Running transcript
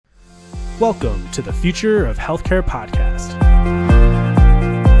Welcome to the Future of Healthcare podcast.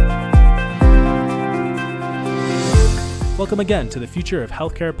 Welcome again to the Future of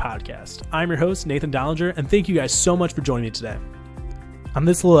Healthcare podcast. I'm your host, Nathan Dollinger, and thank you guys so much for joining me today. On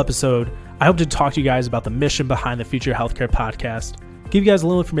this little episode, I hope to talk to you guys about the mission behind the Future of Healthcare podcast, give you guys a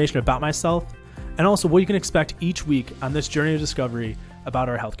little information about myself, and also what you can expect each week on this journey of discovery about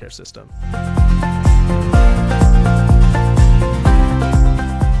our healthcare system.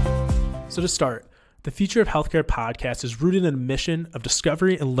 So to start, the Future of Healthcare podcast is rooted in a mission of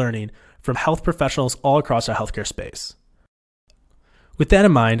discovery and learning from health professionals all across our healthcare space. With that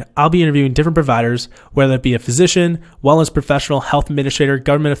in mind, I'll be interviewing different providers, whether it be a physician, wellness professional, health administrator,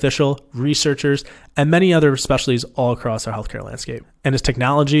 government official, researchers, and many other specialties all across our healthcare landscape. And as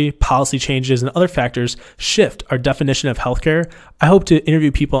technology, policy changes, and other factors shift our definition of healthcare, I hope to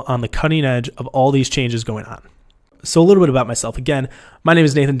interview people on the cutting edge of all these changes going on. So a little bit about myself. Again, my name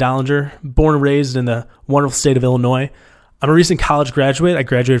is Nathan Dollinger, born and raised in the wonderful state of Illinois. I'm a recent college graduate. I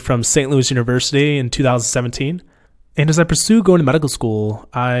graduated from St. Louis University in 2017. And as I pursue going to medical school,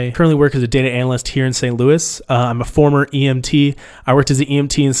 I currently work as a data analyst here in St. Louis. I'm a former EMT. I worked as an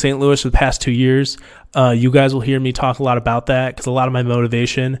EMT in St. Louis for the past 2 years. You guys will hear me talk a lot about that because a lot of my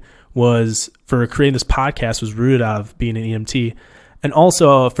motivation was for creating this podcast was rooted out of being an EMT. And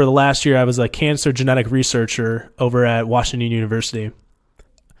also for the last year, I was a cancer genetic researcher over at Washington University.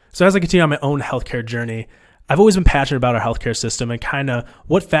 So as I continue on my own healthcare journey, I've always been passionate about our healthcare system and kind of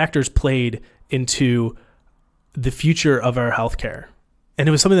what factors played into the future of our healthcare. And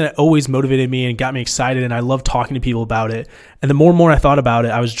it was something that always motivated me and got me excited, and I love talking to people about it. And the more and more I thought about it,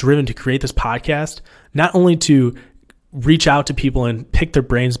 I was driven to create this podcast, not only to reach out to people and pick their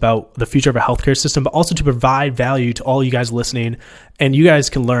brains about the future of our healthcare system, but also to provide value to all you guys listening, and you guys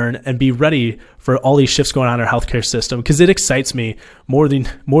can learn and be ready for all these shifts going on in our healthcare system, because it excites me more than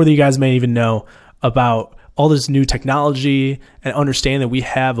you guys may even know about all this new technology and understanding that we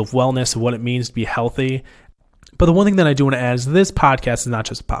have of wellness and what it means to be healthy. But the one thing that I do want to add is this podcast is not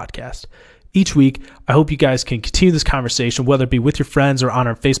just a podcast. Each week, I hope you guys can continue this conversation, whether it be with your friends or on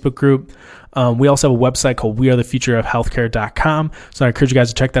our Facebook group. We also have a website called wearethefutureofhealthcare.com. So I encourage you guys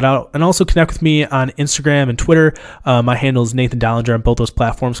to check that out. And also connect with me on Instagram and Twitter. My handle is Nathan Dollinger on both those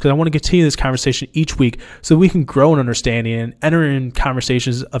platforms because I want to continue this conversation each week so we can grow in understanding and enter in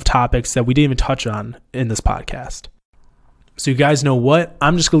conversations of topics that we didn't even touch on in this podcast. So you guys know what?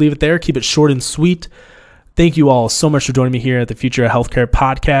 I'm just going to leave it there. Keep it short and sweet. Thank you all so much for joining me here at the Future of Healthcare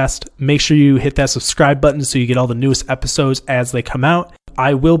podcast. Make sure you hit that subscribe button so you get all the newest episodes as they come out.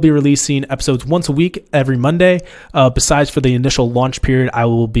 I will be releasing episodes once a week, every Monday. Besides for the initial launch period, I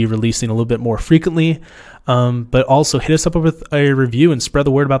will be releasing a little bit more frequently. But also hit us up with a review and spread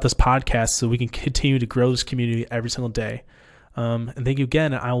the word about this podcast so we can continue to grow this community every single day. And thank you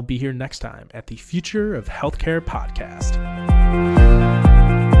again. I will be here next time at the Future of Healthcare podcast.